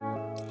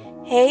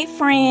Hey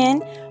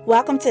friend,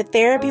 welcome to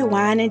Therapy,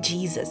 Wine, and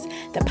Jesus,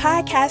 the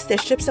podcast that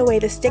strips away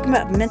the stigma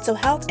of mental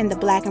health in the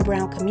Black and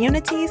Brown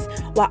communities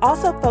while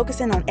also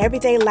focusing on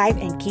everyday life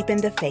and keeping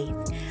the faith.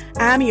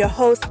 I'm your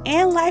host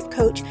and life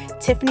coach,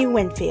 Tiffany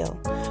Winfield.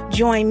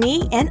 Join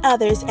me and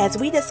others as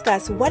we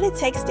discuss what it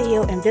takes to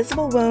heal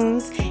invisible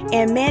wounds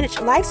and manage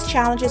life's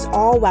challenges,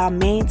 all while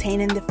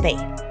maintaining the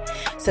faith.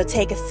 So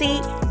take a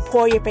seat,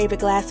 pour your favorite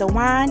glass of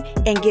wine,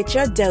 and get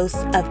your dose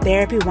of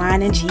Therapy,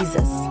 Wine, and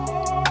Jesus.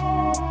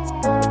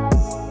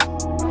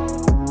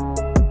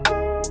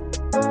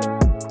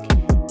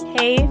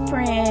 Hey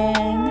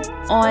friend,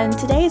 on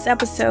today's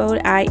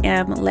episode I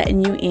am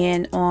letting you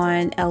in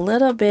on a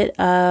little bit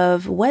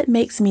of what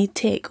makes me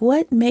tick,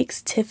 what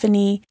makes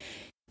Tiffany.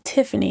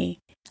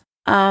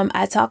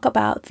 I talk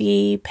about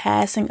the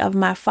passing of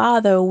my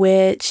father,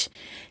 which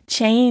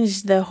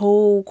changed the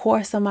whole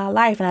course of my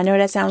life. And I know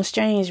that sounds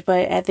strange,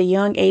 but at the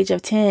young age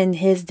of 10,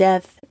 his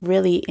death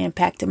really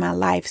impacted my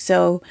life.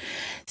 So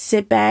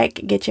sit back,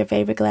 get your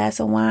favorite glass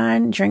of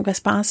wine, drink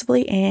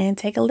responsibly, and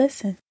take a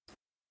listen.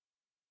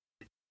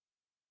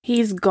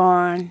 He's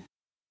gone.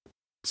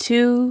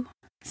 2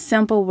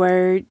 simple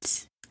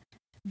words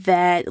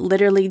that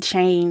literally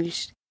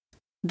changed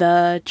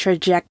the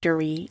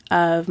trajectory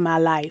of my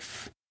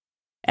life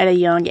at a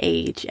young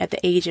age, at the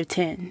age of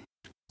 10.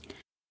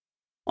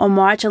 On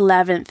March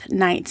 11th,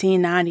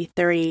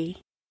 1993,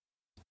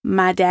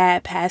 my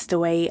dad passed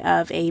away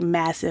of a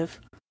massive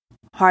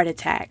heart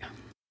attack.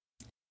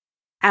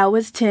 I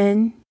was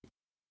 10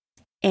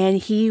 and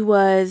he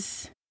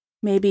was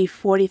maybe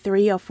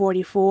 43 or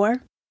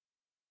 44.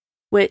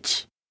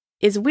 Which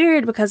is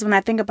weird because when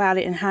I think about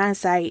it in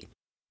hindsight,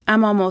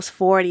 I'm almost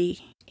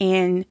 40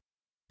 and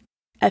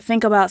I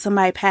think about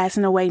somebody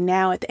passing away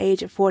now at the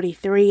age of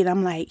 43 and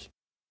I'm like,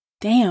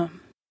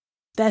 damn,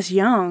 that's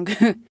young.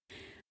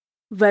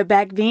 But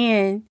back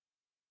then,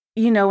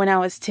 when I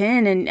was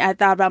 10 and I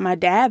thought about my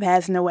dad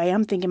passing away,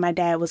 I'm thinking my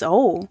dad was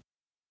old,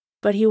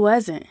 but he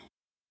wasn't.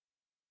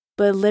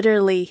 But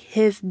literally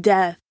his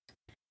death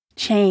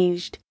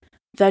changed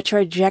the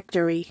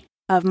trajectory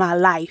of my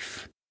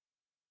life.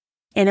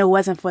 And it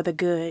wasn't for the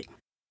good.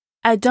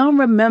 I don't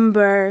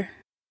remember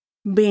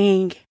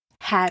being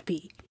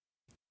happy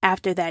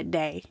after that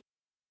day.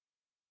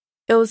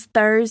 It was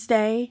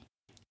Thursday.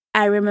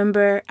 I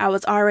remember I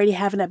was already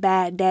having a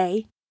bad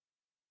day.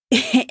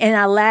 And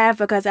I laughed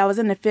because I was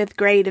in the 5th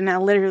grade and I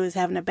literally was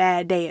having a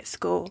bad day at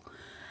school.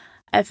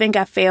 I think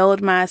I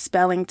failed my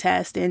spelling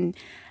test and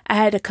I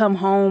had to come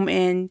home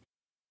and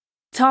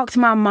talk to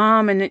my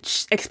mom and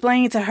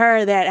explain to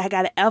her that I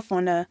got an F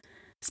on the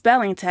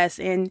spelling test.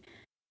 And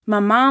my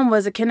mom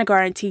was a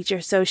kindergarten teacher,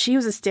 so she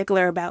was a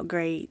stickler about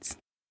grades.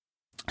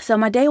 So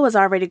my day was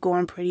already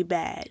going pretty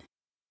bad.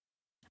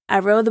 I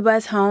rode the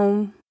bus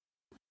home,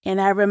 and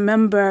I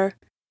remember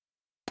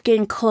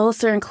getting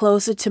closer and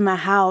closer to my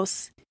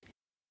house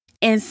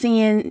and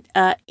seeing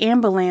an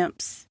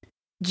ambulance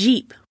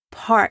Jeep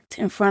parked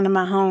in front of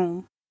my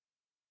home.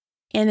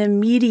 And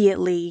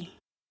immediately,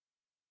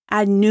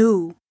 I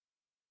knew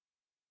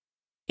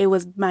it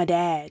was my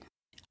dad.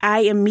 I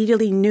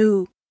immediately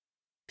knew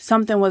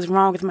something was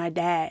wrong with my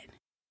dad.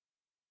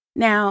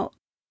 Now,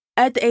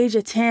 at the age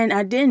of 10,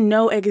 I didn't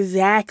know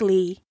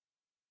exactly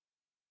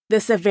the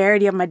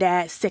severity of my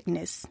dad's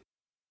sickness.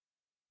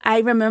 I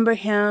remember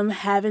him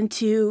having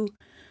to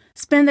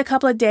spend a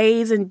couple of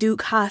days in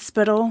Duke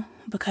Hospital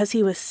because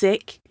he was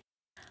sick.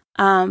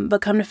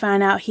 But come to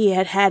find out, he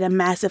had had a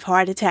massive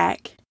heart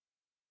attack.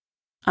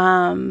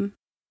 Well,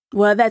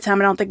 at that time,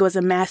 I don't think it was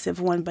a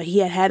massive one, but he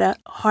had had a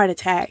heart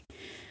attack.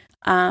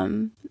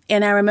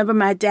 And I remember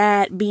my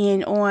dad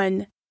being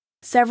on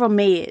several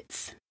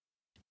meds.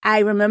 I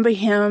remember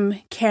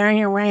him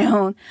carrying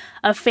around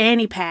a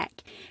fanny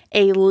pack,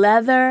 a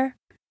leather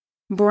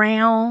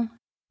brown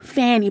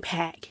fanny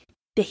pack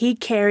that he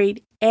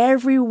carried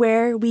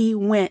everywhere we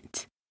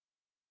went.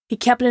 He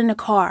kept it in the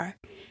car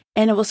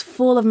and it was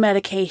full of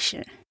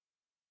medication,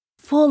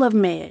 full of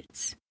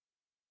meds.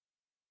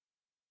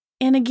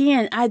 And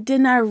again, I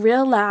did not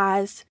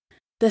realize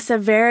the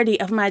severity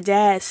of my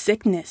dad's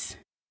sickness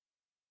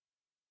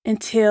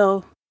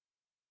until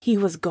he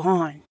was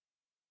gone.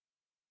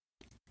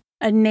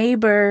 A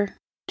neighbor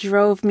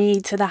drove me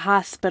to the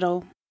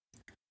hospital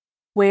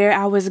where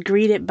I was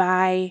greeted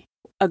by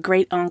a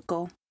great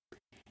uncle.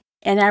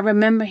 And I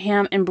remember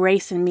him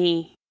embracing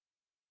me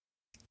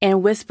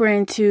and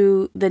whispering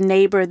to the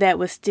neighbor that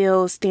was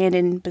still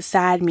standing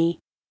beside me,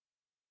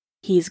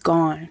 he's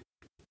gone.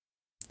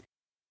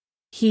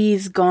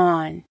 He's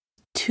gone.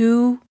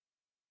 2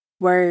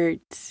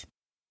 words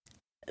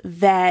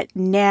that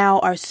now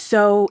are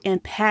so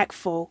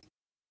impactful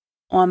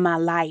on my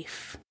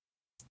life.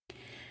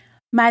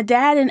 My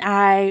dad and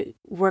I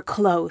were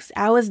close.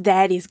 I was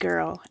daddy's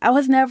girl. I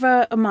was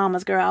never a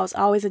mama's girl. I was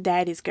always a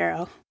daddy's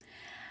girl.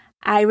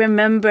 I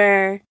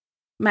remember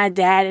my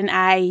dad and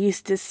I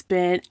used to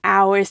spend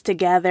hours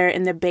together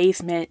in the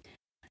basement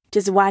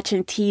just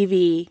watching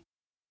TV.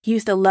 He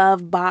used to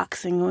love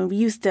boxing. We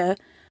used to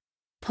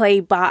play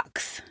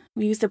box.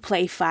 We used to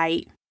play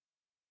fight.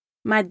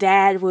 my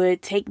dad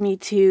would take me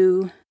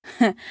to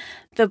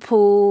the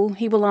pool.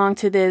 He belonged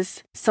to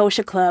this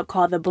social club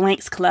called the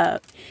Blanks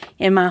Club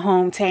in my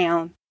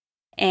hometown.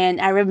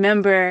 And I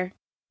remember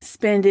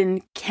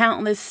spending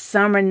countless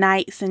summer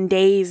nights and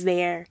days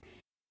there,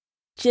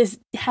 just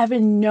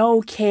having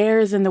no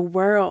cares in the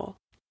world.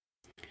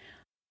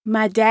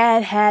 My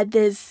dad had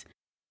this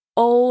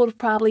old,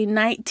 probably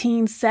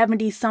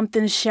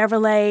 1970-something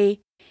Chevrolet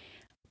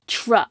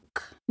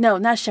truck. No,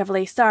 not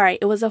Chevrolet, sorry.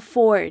 It was a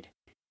Ford.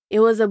 It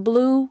was a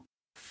blue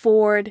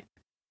Ford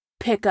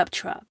pickup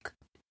truck.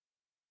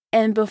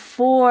 And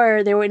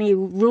before there were any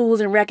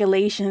rules and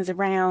regulations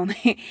around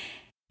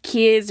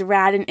kids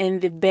riding in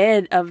the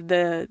bed of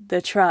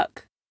the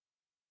truck,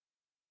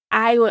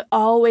 I would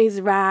always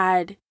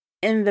ride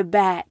in the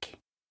back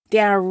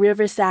down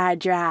Riverside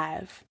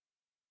Drive.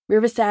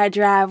 Riverside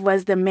Drive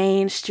was the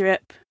main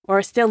strip,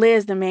 or still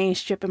is the main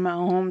strip in my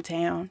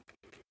hometown.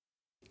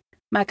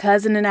 My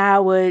cousin and I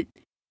would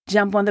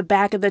jump on the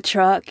back of the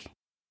truck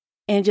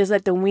and just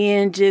let the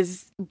wind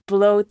just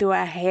blow through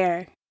our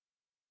hair.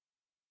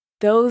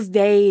 Those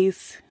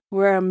days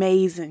were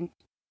amazing.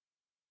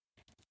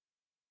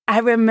 I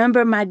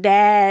remember my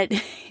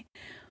dad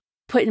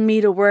putting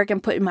me to work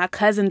and putting my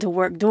cousin to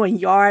work doing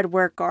yard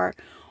work or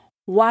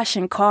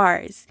washing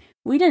cars.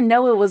 We didn't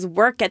know it was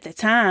work at the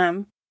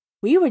time.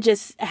 We were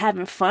just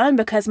having fun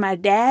because my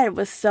dad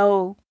was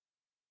so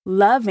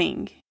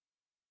loving.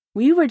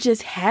 We were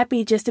just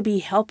happy just to be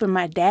helping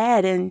my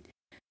dad and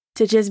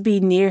to just be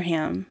near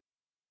him.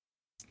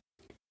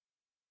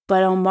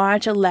 But on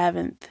March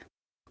 11th,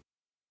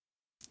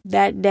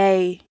 that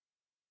day,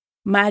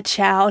 my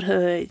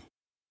childhood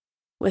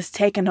was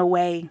taken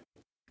away.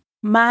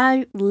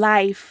 My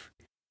life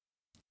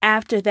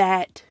after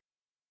that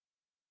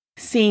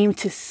seemed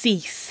to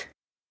cease.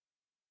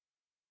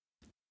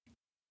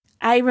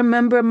 I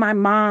remember my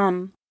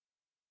mom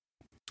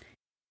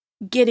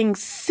getting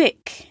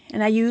sick,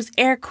 and I use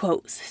air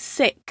quotes,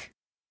 sick.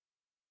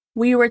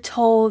 We were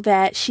told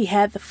that she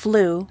had the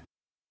flu.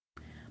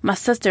 My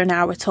sister and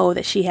I were told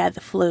that she had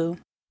the flu.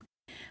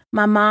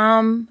 My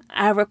mom,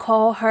 I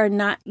recall her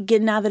not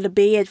getting out of the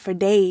bed for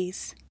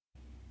days.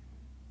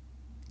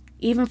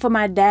 Even for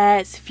my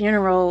dad's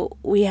funeral,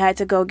 we had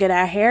to go get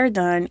our hair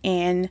done,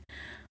 and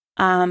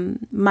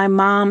my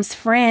mom's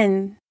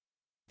friend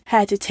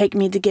had to take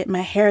me to get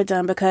my hair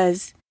done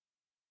because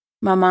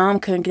my mom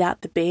couldn't get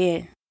out the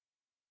bed.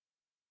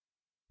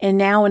 And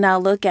now when I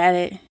look at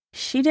it,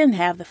 she didn't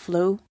have the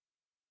flu.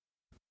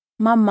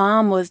 My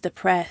mom was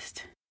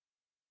depressed.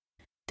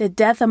 The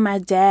death of my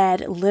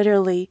dad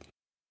literally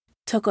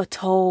took a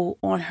toll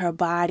on her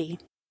body.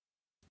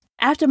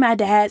 After my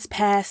dad's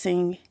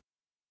passing,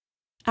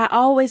 I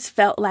always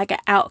felt like an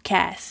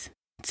outcast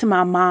to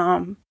my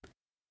mom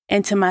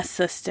and to my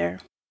sister.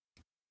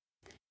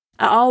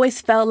 I always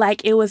felt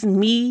like it was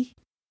me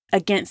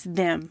against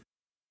them.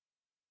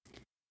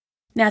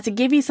 Now, to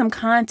give you some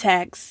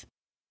context,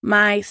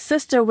 my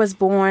sister was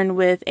born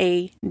with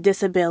a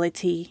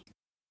disability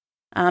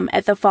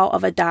at the fault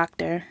of a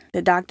doctor,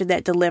 the doctor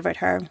that delivered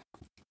her.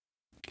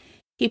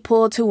 He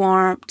pulled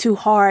too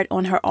hard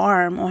on her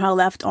arm, on her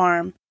left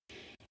arm,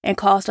 and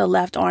caused her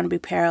left arm to be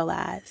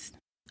paralyzed.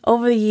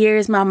 Over the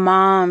years, my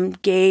mom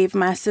gave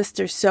my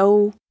sister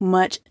so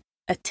much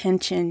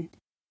attention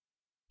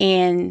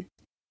and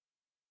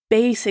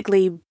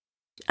basically,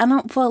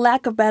 for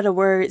lack of better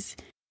words,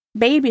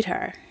 babied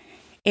her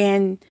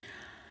and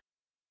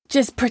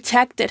just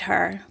protected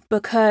her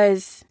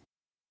because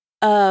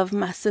of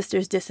my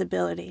sister's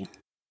disability.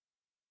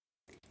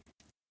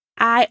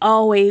 I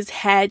always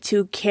had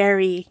to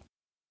carry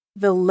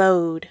the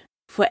load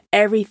for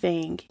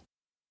everything.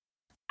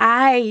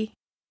 I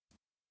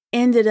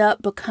ended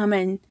up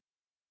becoming,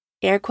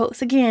 air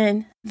quotes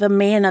again, the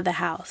man of the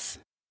house.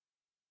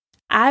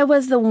 I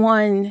was the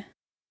one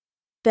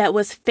that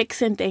was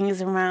fixing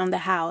things around the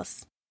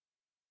house.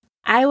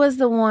 I was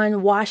the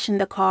one washing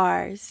the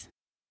cars.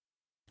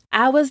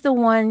 I was the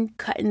one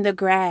cutting the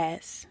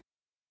grass.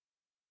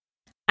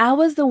 I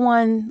was the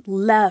one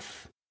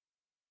left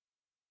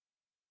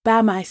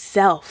by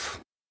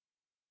myself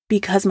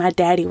because my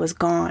daddy was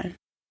gone.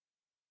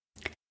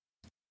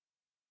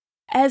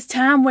 As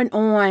time went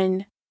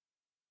on,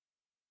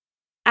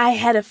 I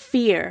had a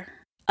fear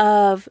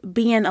of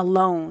being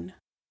alone.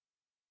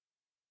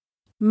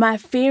 My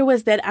fear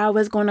was that I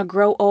was going to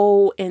grow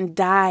old and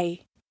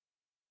die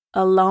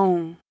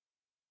alone.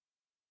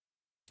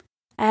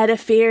 I had a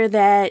fear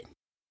that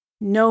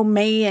no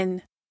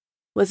man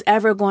was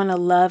ever going to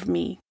love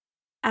me.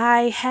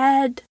 I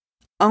had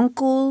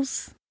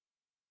uncles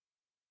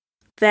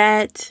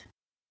that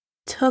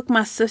took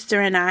my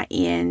sister and I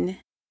in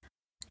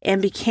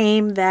and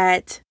became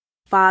that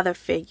father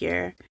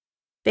figure.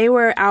 They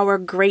were our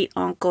great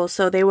uncles,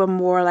 so they were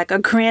more like a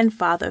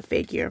grandfather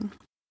figure.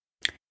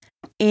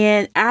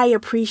 And I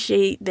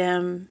appreciate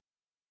them,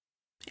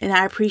 and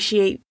I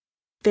appreciate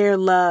their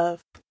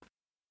love.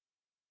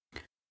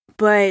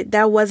 But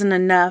that wasn't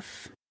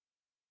enough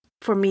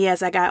for me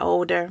as I got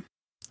older.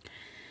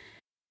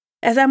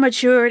 As I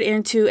matured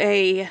into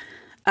a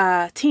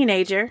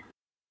teenager,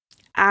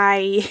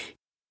 I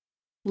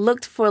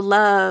looked for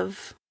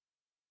love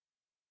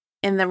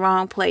in the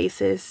wrong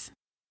places.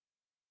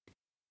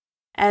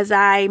 As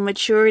I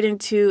matured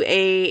into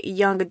a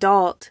young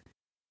adult,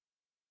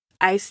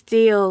 I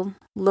still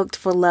looked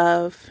for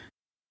love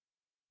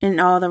in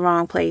all the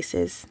wrong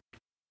places.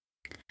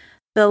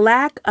 The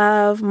lack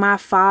of my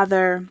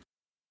father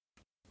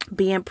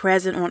being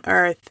present on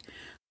earth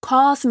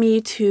caused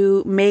me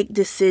to make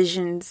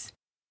decisions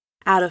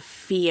out of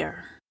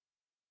fear.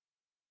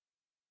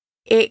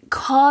 It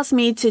caused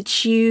me to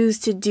choose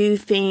to do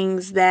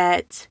things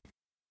that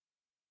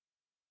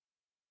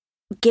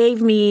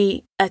gave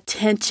me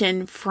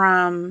attention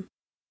from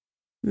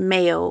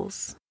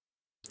males.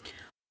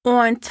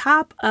 On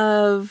top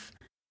of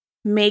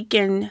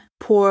making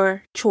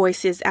poor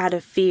choices out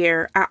of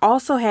fear, I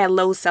also had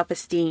low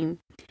self-esteem.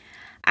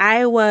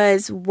 I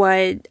was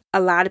what a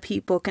lot of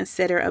people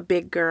consider a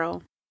big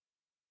girl.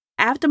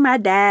 After my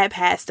dad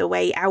passed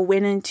away, I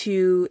went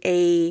into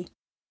a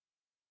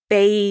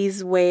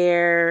phase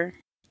where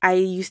I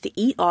used to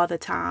eat all the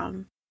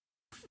time.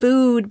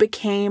 Food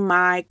became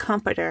my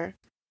comforter.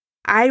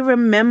 I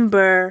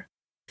remember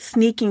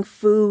sneaking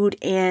food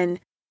and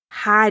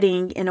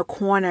hiding in a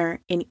corner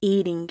and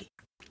eating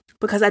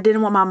because I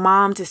didn't want my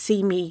mom to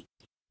see me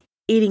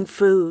eating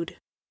food.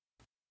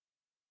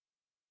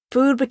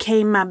 Food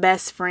became my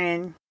best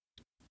friend.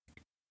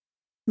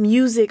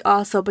 Music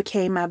also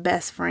became my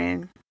best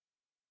friend.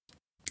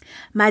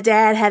 My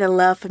dad had a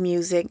love for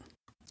music.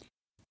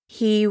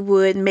 He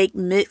would make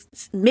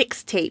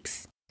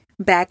mixtapes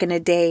back in the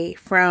day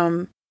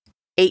from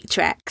 8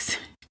 tracks.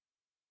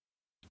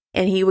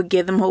 And he would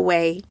give them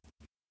away.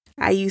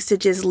 I used to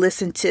just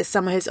listen to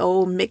some of his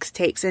old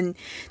mixtapes, and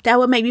that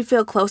would make me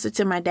feel closer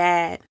to my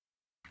dad.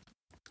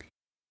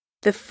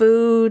 The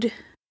food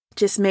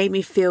just made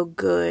me feel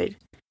good.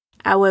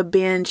 I would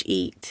binge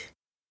eat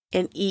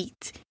and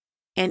eat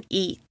and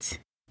eat.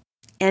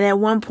 And at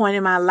one point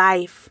in my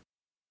life,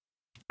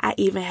 I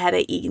even had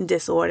an eating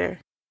disorder.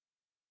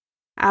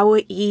 I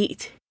would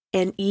eat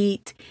and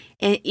eat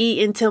and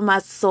eat until my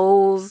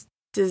soul's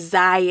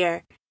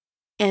desire.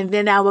 And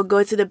then I would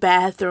go to the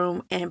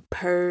bathroom and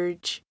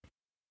purge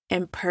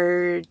and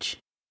purge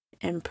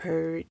and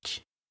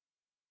purge.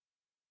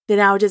 Then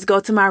I would just go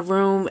to my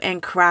room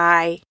and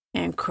cry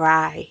and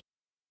cry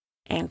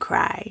and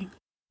cry.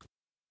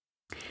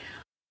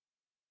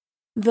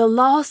 The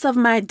loss of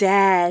my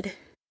dad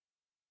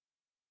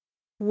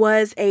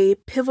was a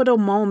pivotal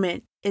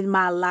moment in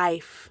my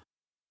life.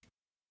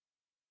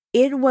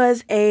 It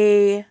was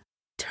a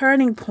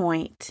turning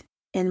point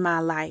in my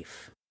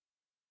life.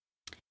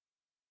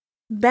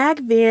 Back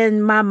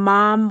then, my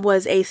mom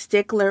was a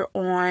stickler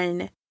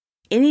on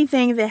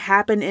anything that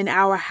happened in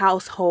our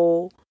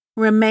household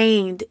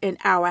remained in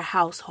our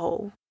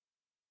household.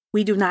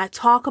 We do not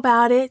talk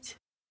about it.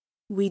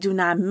 We do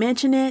not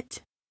mention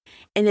it.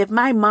 And if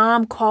my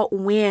mom caught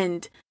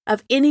wind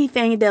of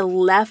anything that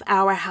left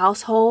our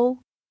household,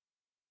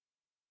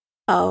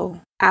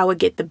 I would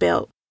get the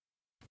belt.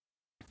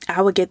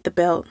 I would get the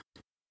belt.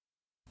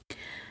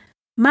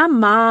 My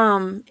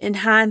mom, in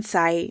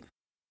hindsight,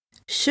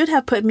 should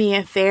have put me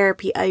in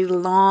therapy a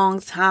long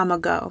time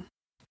ago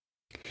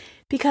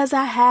because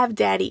I have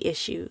daddy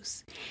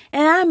issues.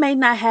 And I may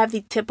not have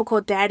the typical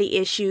daddy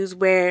issues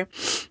where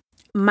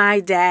my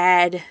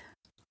dad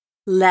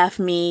left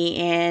me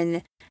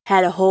and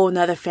had a whole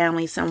nother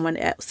family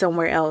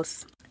somewhere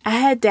else. I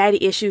had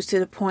daddy issues to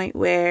the point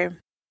where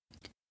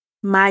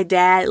my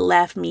dad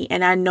left me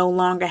and I no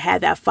longer had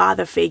that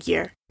father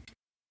figure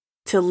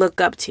to look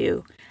up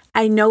to.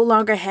 I no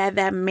longer had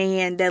that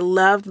man that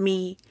loved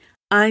me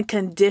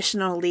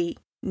unconditionally,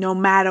 no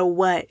matter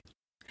what.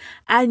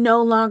 I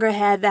no longer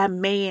had that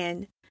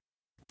man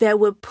that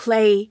would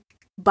play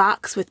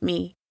box with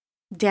me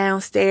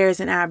downstairs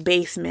in our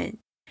basement.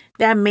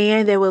 That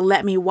man that would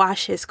let me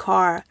wash his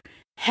car,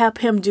 help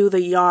him do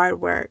the yard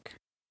work.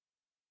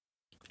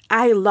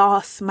 I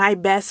lost my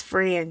best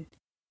friend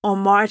on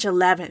March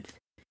 11th,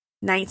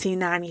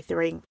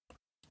 1993.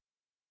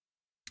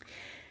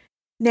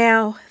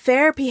 Now,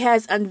 therapy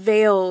has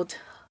unveiled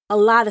a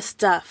lot of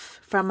stuff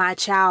from my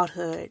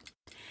childhood.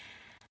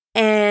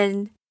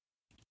 And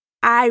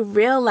I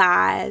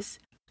realize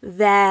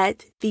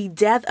that the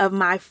death of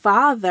my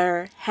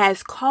father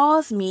has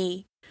caused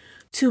me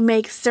to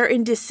make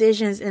certain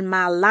decisions in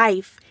my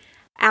life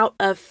out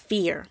of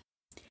fear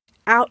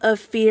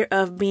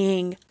of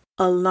being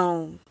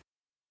alone.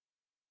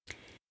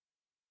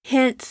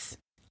 Hence,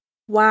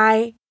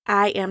 why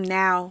I am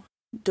now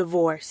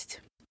divorced.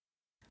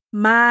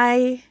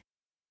 My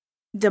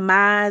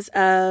demise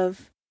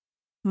of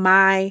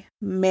my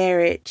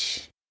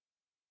marriage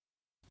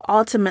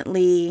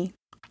ultimately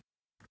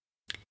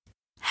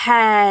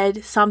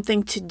had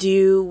something to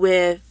do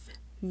with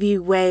the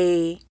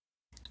way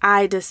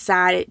I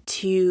decided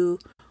to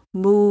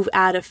move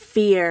out of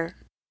fear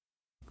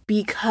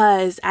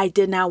because I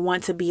did not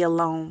want to be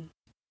alone.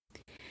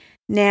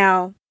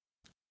 Now,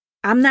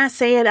 I'm not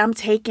saying I'm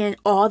taking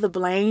all the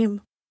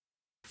blame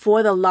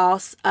for the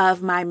loss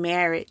of my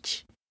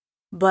marriage,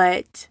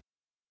 but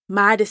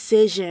my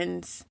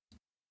decisions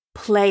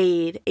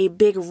played a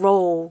big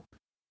role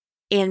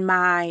in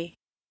my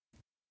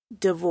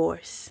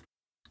divorce.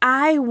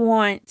 I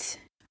want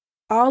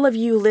all of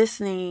you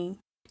listening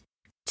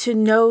to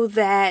know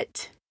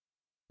that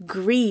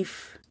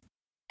grief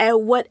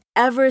at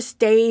whatever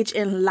stage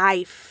in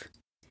life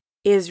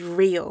is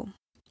real.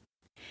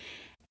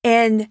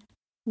 And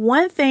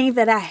one thing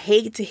that I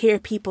hate to hear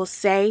people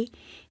say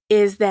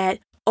is that,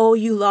 oh,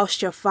 you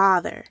lost your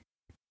father.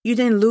 You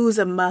didn't lose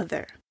a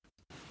mother.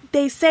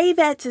 They say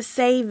that to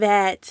say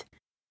that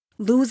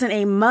losing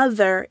a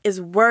mother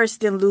is worse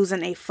than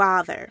losing a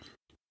father.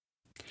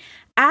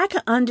 I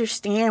can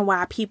understand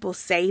why people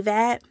say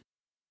that.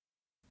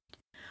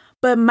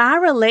 But my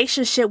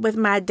relationship with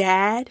my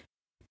dad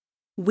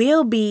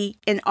will be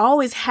and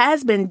always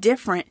has been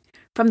different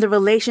from the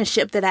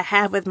relationship that I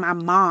have with my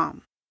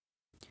mom.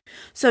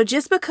 So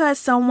just because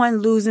someone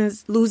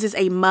loses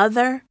a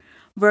mother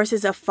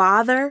versus a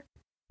father,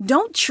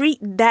 don't treat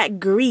that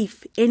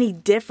grief any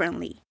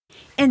differently.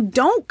 And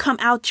don't come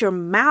out your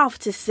mouth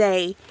to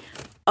say,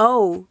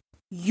 oh,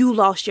 you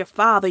lost your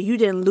father, you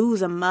didn't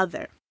lose a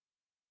mother.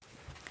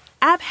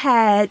 I've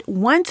had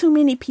one too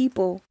many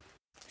people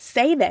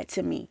say that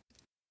to me.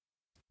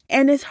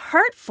 And it's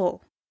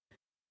hurtful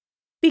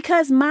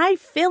because my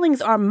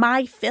feelings are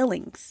my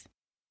feelings.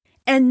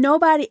 And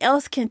nobody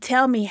else can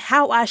tell me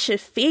how I should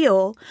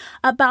feel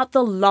about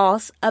the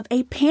loss of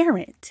a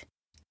parent.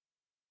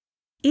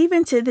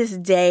 Even to this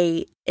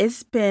day,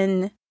 it's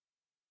been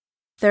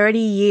 30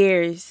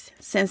 years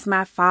since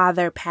my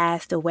father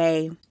passed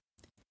away.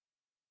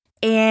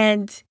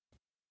 And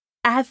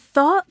I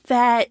thought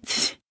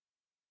that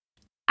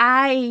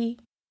I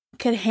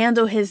could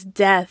handle his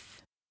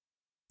death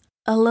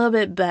a little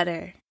bit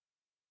better.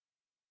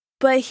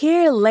 But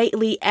here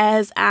lately,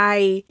 as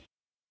I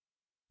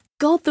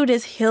go through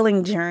this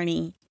healing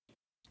journey,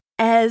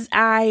 as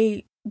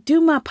I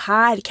do my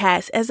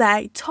podcast, as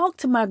I talk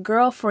to my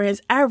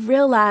girlfriends, I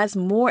realize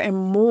more and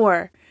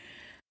more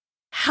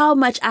how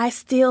much I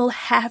still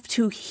have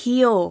to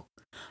heal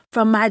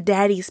from my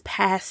daddy's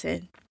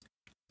passing.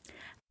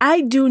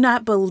 I do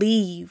not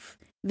believe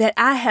that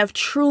I have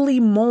truly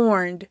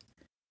mourned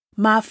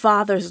my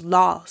father's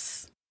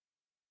loss.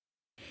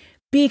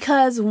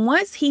 Because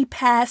once he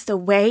passed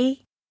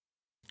away,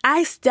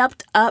 I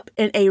stepped up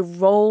in a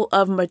role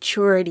of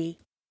maturity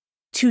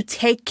to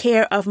take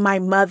care of my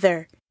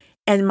mother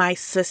and my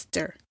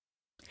sister.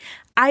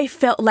 I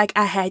felt like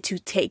I had to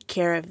take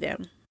care of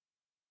them.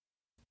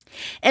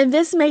 And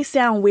this may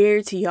sound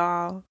weird to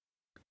y'all,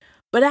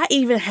 but I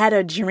even had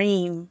a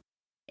dream,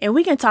 and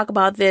we can talk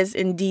about this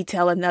in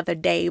detail another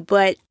day,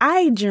 but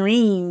I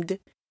dreamed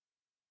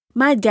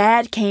my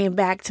dad came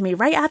back to me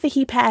right after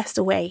he passed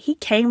away. He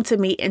came to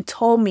me and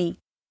told me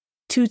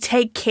to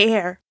take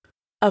care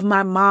of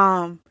my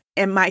mom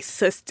and my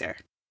sister.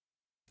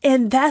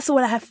 And that's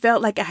what I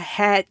felt like I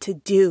had to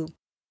do.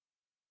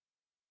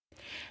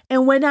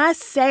 And when I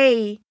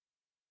say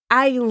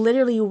I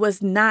literally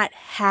was not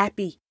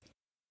happy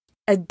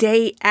a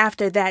day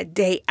after that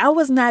day, I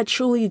was not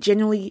truly,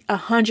 genuinely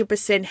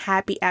 100%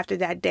 happy after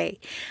that day.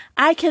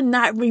 I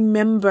cannot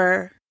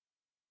remember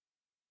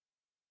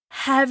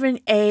having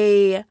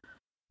a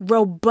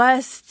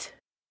robust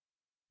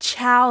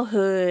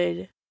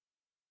childhood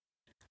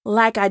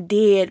like I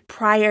did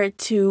prior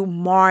to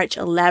March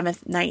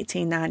 11th,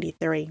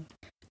 1993.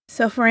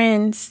 So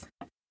friends,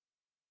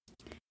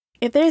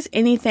 if there's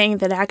anything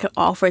that I could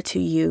offer to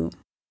you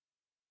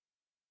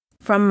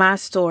from my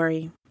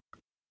story,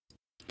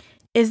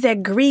 is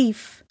that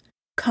grief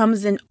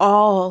comes in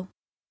all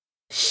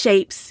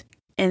shapes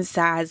and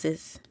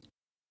sizes.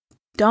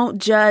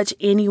 Don't judge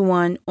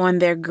anyone on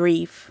their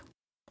grief.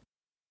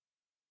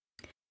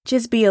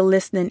 Just be a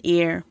listening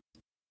ear.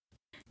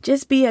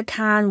 Just be a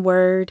kind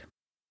word.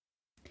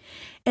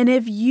 And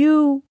if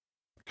you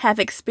have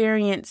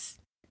experienced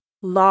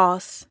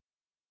loss,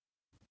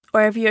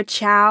 or if your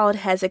child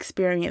has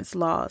experienced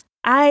loss,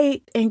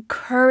 I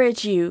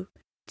encourage you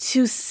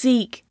to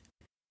seek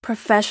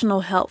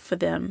professional help for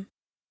them.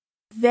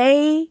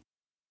 They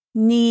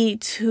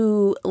need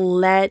to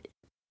let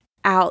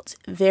out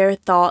their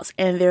thoughts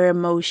and their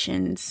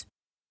emotions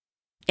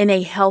in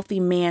a healthy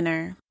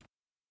manner,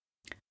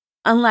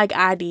 unlike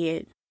I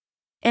did.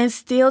 And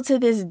still to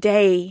this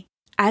day,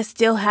 I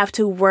still have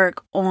to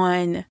work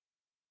on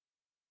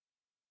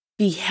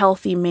the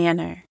healthy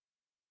manner.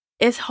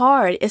 It's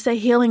hard. It's a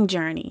healing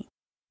journey.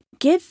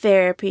 Get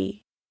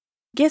therapy.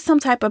 Get some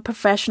type of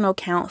professional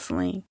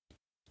counseling.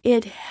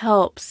 It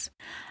helps.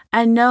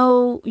 I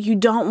know you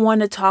don't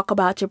want to talk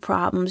about your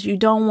problems. You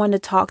don't want to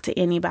talk to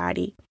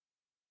anybody.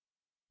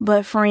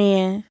 But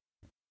friend,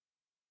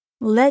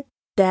 let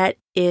that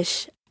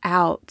ish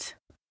out.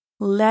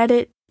 Let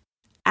it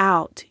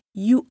out.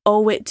 You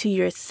owe it to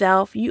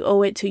yourself. You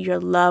owe it to your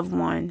loved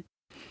one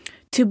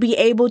to be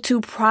able to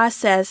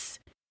process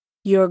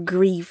your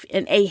grief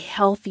in a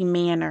healthy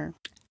manner.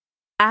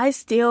 I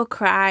still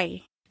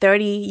cry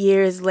 30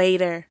 years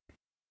later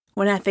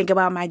when I think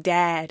about my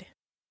dad.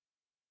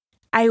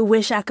 I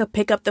wish I could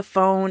pick up the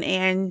phone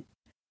and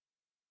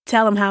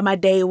tell him how my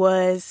day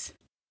was.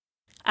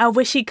 I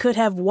wish he could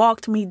have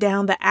walked me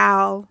down the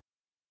aisle.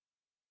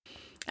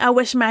 I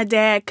wish my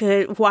dad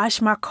could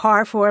wash my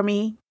car for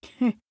me.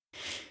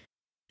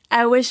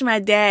 I wish my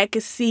dad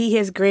could see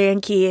his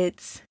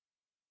grandkids.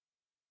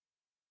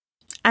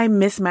 I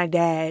miss my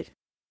dad.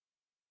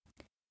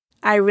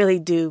 I really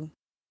do.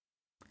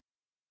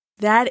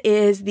 That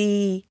is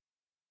the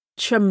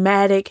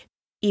traumatic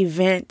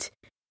event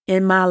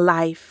in my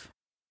life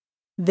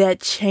that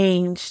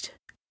changed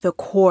the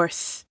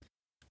course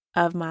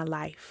of my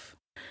life.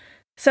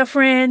 So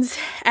friends,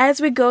 as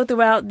we go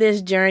throughout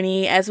this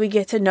journey, as we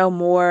get to know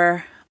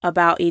more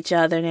about each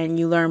other and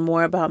you learn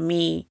more about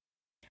me,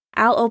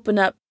 I'll open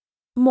up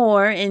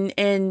more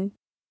and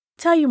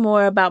tell you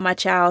more about my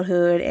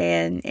childhood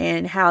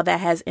and how that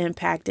has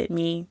impacted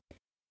me.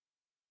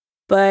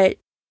 But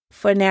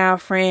for now,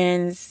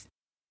 friends,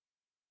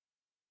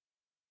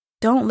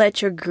 don't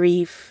let your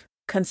grief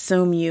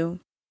consume you.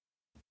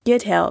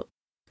 Get help.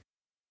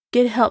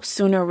 Get help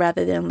sooner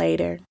rather than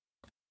later.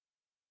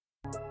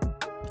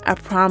 I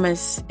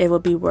promise it will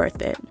be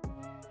worth it.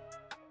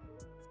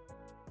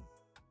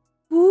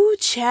 Woo,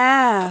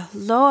 child.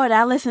 Lord,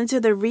 I listened to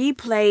the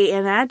replay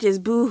and I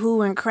just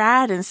boo-hoo and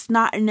cried and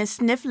snotting and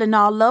sniffling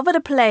all over the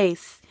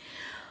place.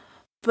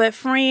 But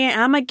friend,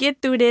 I'm going to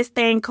get through this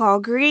thing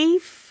called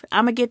grief.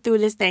 I'm going to get through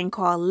this thing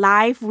called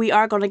life. We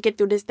are going to get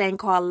through this thing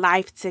called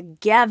life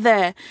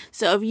together.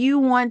 So if you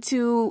want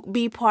to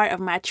be part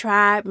of my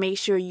tribe, make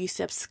sure you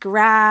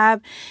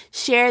subscribe.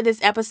 Share this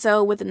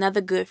episode with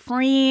another good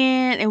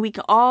friend and we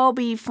can all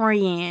be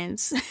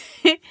friends.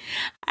 All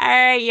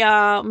right,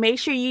 y'all. Make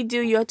sure you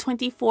do your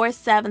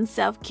 24/7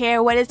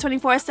 self-care. What is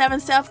 24/7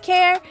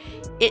 self-care?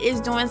 It is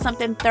doing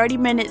something 30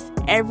 minutes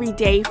every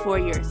day for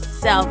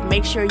yourself.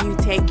 Make sure you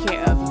take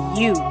care of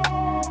you.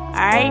 All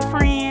right,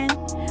 friend.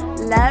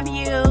 Love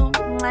you.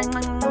 Mwah,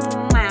 mwah.